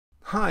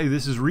Hi,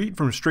 this is Reed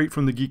from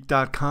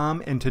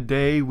straightfromthegeek.com, and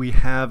today we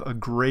have a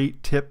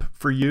great tip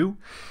for you.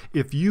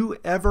 If you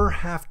ever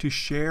have to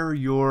share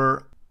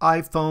your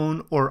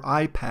iPhone or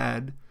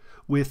iPad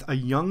with a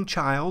young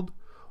child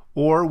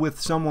or with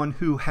someone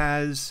who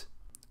has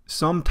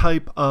some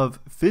type of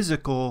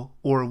physical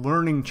or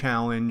learning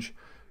challenge,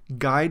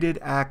 guided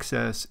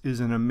access is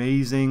an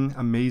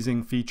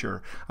amazing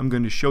feature. I'm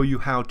going to show you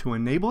how to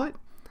enable it,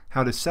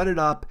 how to set it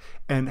up,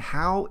 and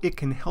how it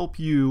can help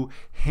you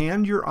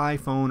hand your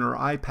iPhone or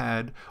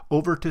iPad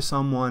over to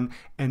someone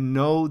and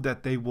know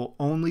that they will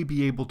only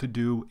be able to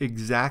do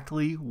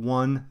exactly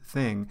one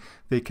thing.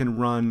 They can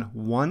run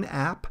one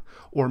app,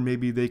 or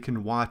maybe they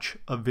can watch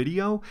a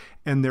video,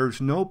 and there's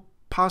no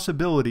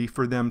possibility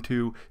for them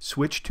to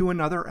switch to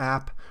another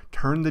app,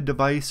 turn the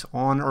device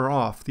on or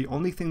off. The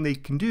only thing they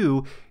can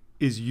do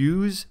is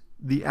use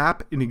the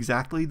app in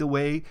exactly the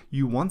way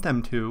you want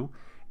them to,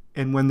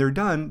 and when they're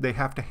done, they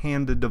have to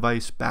hand the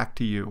device back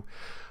to you.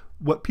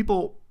 What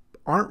people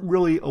aren't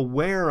really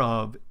aware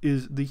of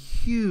is the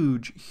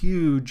huge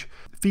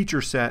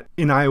feature set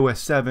in iOS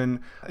 7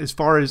 as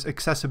far as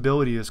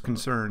accessibility is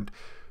concerned.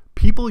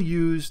 People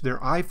use their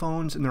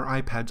iPhones and their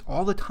iPads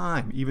all the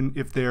time, even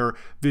if they're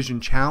vision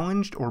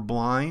challenged or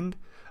blind,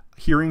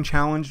 hearing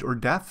challenged or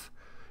deaf,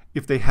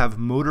 if they have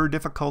motor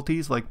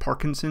difficulties like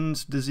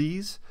Parkinson's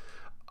disease,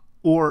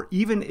 or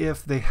even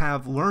if they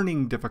have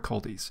learning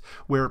difficulties,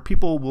 where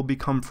people will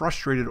become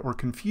frustrated or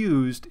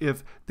confused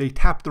if they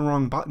tap the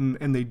wrong button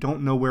and they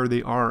don't know where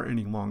they are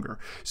any longer.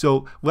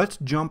 So let's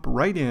jump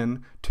right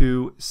in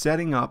to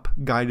setting up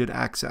guided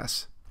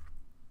access.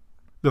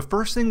 The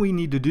first thing we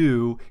need to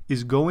do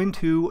is go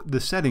into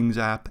the Settings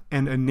app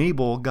and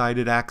enable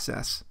guided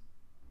access.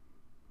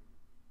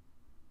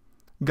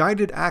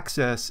 Guided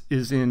access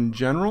is in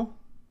General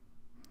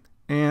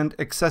and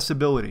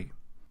Accessibility.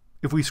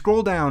 If we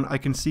scroll down, I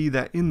can see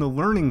that in the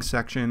Learning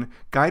section,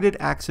 guided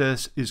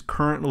access is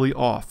currently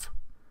off.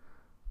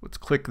 Let's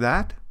click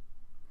that.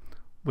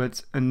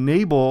 Let's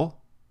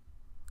enable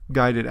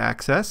guided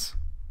access.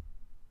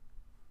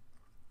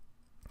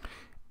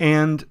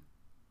 And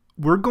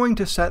we're going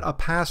to set a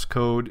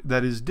passcode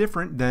that is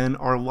different than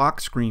our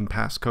lock screen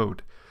passcode.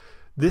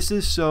 This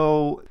is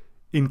so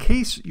in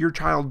case your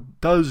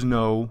child does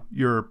know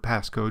your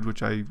passcode,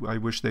 which I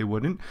wish they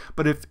wouldn't,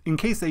 but if in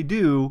case they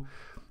do,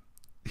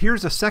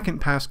 here's a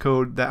second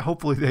passcode that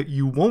hopefully that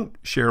you won't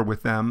share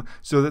with them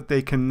so that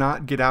they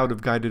cannot get out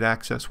of guided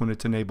access when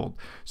it's enabled.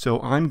 So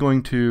I'm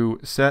going to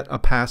set a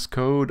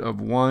passcode of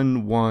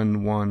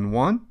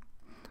 1111.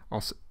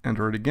 I'll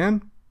enter it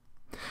again.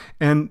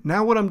 And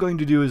now what I'm going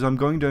to do is I'm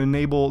going to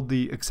enable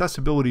the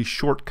accessibility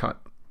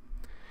shortcut.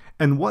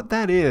 And what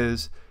that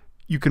is,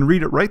 you can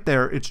read it right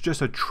there. It's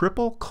just a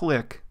triple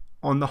click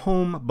on the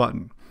home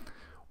button.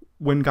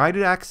 When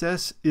guided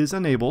access is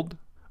enabled,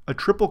 a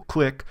triple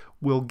click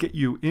will get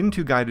you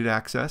into guided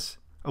access,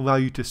 allow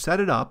you to set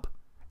it up,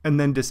 and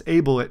then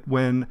disable it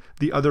when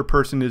the other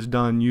person is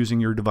done using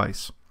your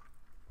device.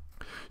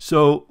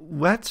 So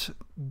let's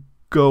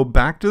go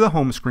back to the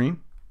home screen.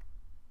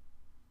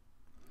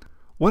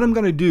 What I'm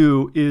going to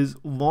do is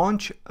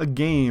launch a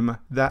game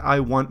that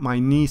I want my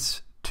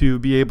niece to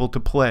be able to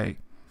play.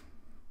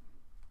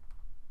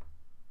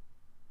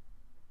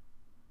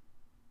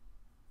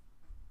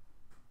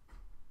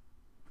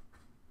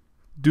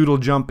 Doodle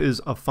Jump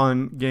is a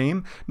fun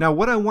game. Now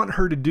what I want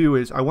her to do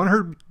is I want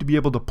her to be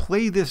able to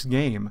play this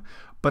game,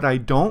 but I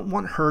don't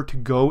want her to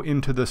go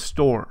into the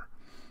store.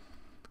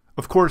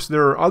 Of course,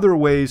 there are other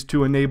ways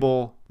to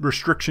enable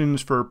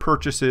restrictions for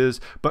purchases,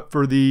 but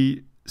for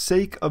the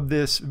sake of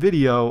this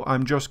video,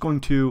 I'm just going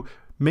to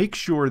make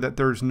sure that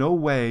there's no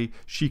way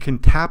she can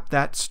tap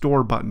that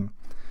store button.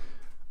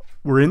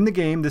 We're in the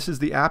game. This is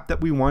the app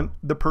that we want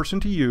the person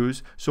to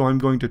use, so I'm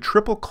going to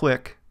triple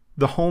click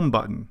the home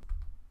button.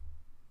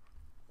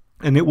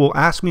 And it will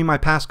ask me my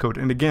passcode.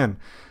 And again,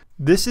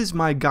 this is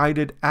my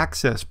guided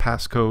access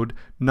passcode,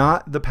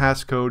 not the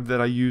passcode that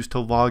I use to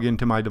log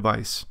into my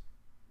device.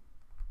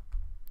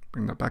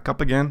 Bring that back up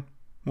again.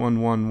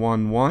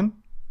 1111.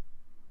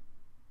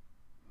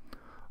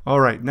 All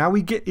right, now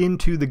we get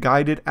into the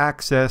guided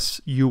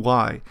access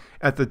UI.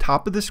 At the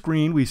top of the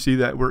screen, we see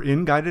that we're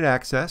in guided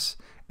access,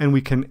 and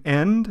we can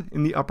end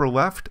in the upper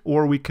left,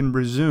 or we can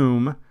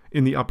resume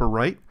in the upper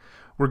right.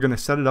 We're going to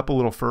set it up a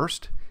little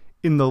first.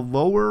 In the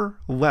lower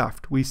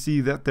left, we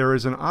see that there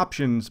is an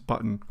options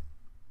button.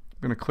 I'm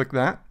going to click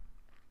that.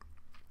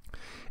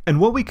 And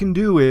what we can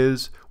do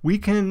is we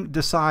can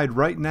decide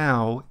right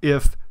now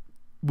if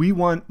we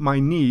want my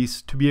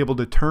niece to be able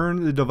to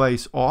turn the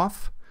device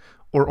off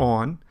or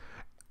on,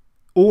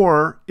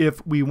 or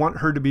if we want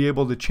her to be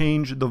able to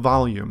change the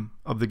volume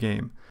of the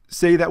game.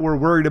 Say that we're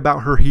worried about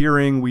her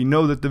hearing. We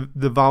know that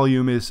the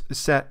volume is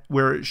set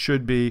where it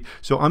should be.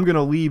 So I'm going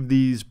to leave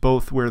these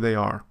both where they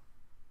are.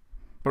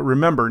 But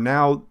remember,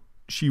 now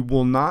she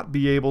will not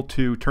be able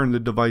to turn the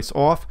device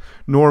off,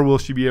 nor will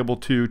she be able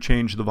to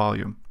change the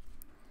volume.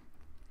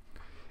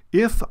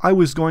 If I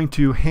was going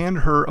to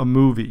hand her a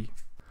movie,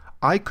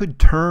 I could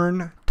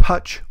turn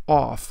touch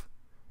off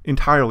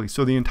entirely.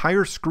 So the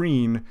entire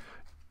screen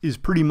is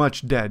pretty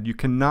much dead. You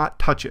cannot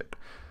touch it.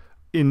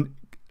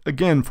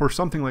 Again, for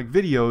something like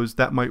videos,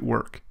 that might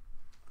work.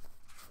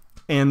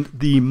 And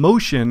the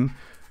motion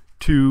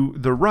to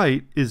the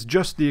right is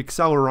just the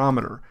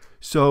accelerometer.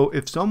 So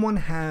if someone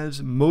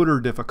has motor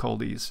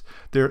difficulties,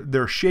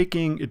 they're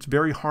shaking, it's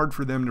very hard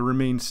for them to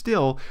remain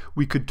still,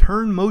 we could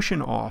turn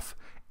motion off,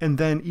 and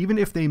then even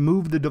if they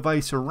move the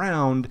device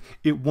around,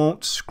 it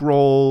won't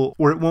scroll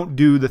or it won't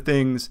do the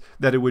things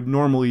that it would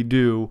normally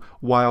do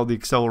while the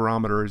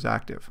accelerometer is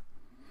active.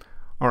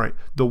 All right,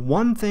 the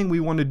one thing we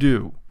want to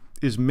do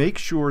is make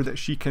sure that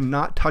she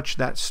cannot touch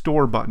that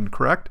store button,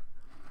 correct?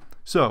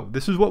 So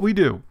this is what we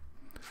do.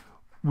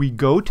 We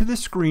go to the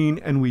screen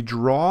and we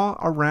draw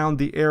around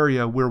the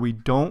area where we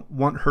don't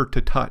want her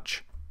to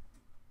touch.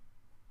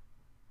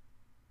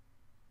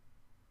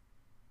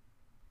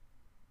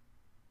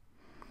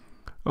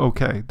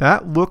 Okay,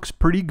 that looks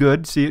pretty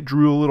good. See, it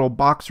drew a little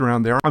box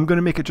around there. I'm going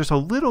to make it just a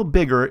little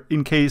bigger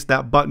in case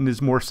that button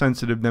is more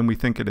sensitive than we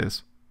think it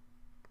is.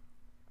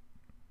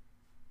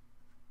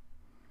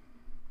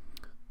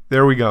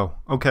 There we go.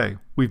 Okay,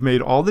 we've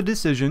made all the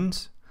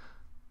decisions.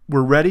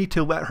 We're ready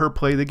to let her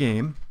play the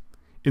game.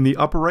 In the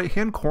upper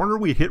right-hand corner,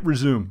 we hit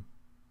resume.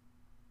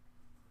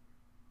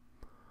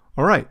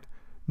 All right,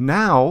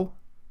 now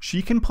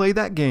she can play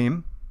that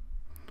game.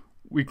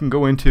 We can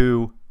go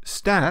into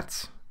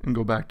stats and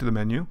go back to the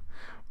menu.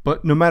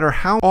 But no matter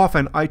how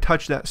often I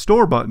touch that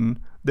store button,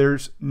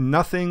 there's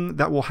nothing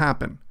that will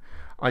happen.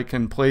 I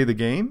can play the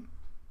game,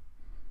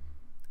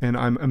 and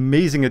I'm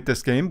amazing at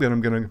this game, but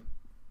I'm going to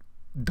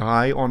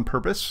die on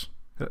purpose,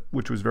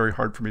 which was very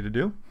hard for me to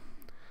do.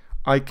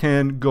 I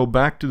can go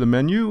back to the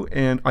menu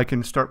and I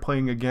can start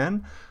playing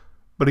again.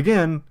 But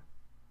again,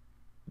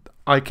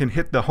 I can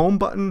hit the home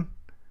button,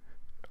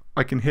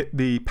 I can hit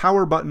the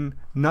power button,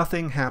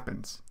 nothing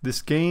happens.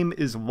 This game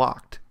is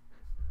locked.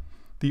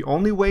 The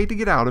only way to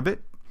get out of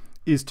it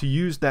is to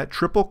use that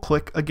triple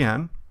click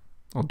again.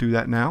 I'll do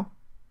that now.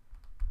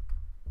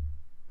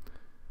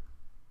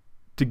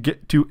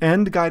 To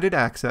end guided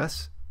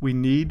access, we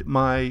need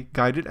my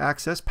guided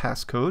access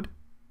passcode.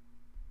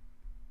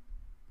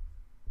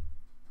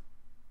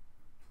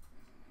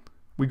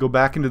 We go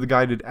back into the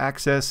guided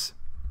access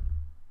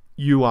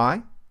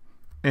UI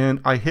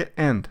and I hit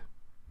end.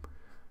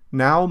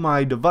 Now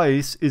my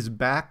device is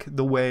back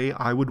the way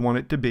I would want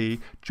it to be,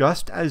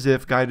 just as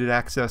if guided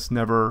access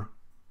never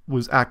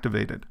was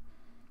activated.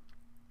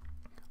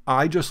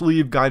 I just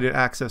leave guided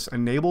access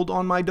enabled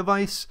on my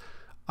device.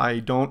 I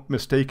don't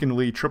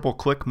mistakenly triple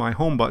click my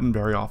home button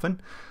very often.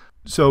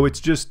 So it's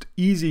just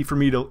easy for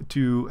me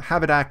to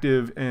have it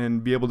active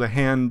and be able to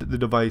hand the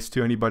device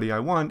to anybody I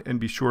want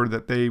and be sure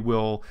that they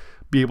will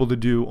be able to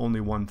do only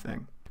one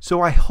thing.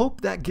 So I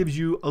hope that gives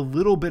you a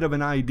little bit of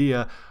an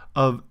idea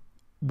of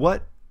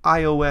what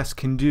iOS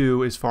can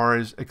do as far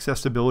as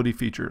accessibility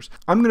features.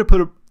 I'm going to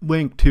put a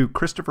link to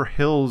Christopher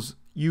Hill's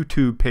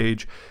YouTube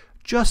page.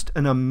 Just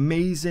an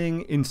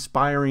amazing,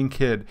 inspiring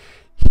kid.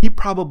 He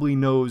probably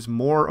knows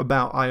more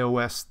about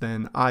iOS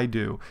than I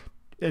do.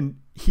 And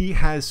he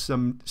has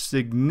some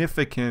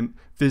significant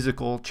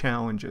physical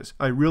challenges.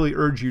 I really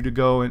urge you to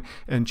go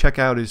and check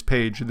out his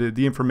page.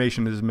 The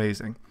information is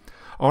amazing.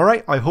 All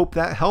right, I hope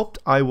that helped.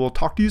 I will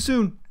talk to you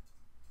soon.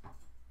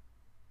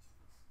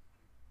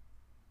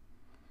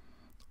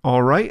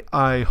 All right,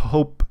 I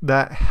hope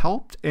that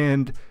helped,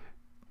 and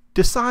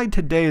decide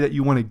today that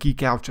you want to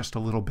geek out just a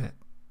little bit.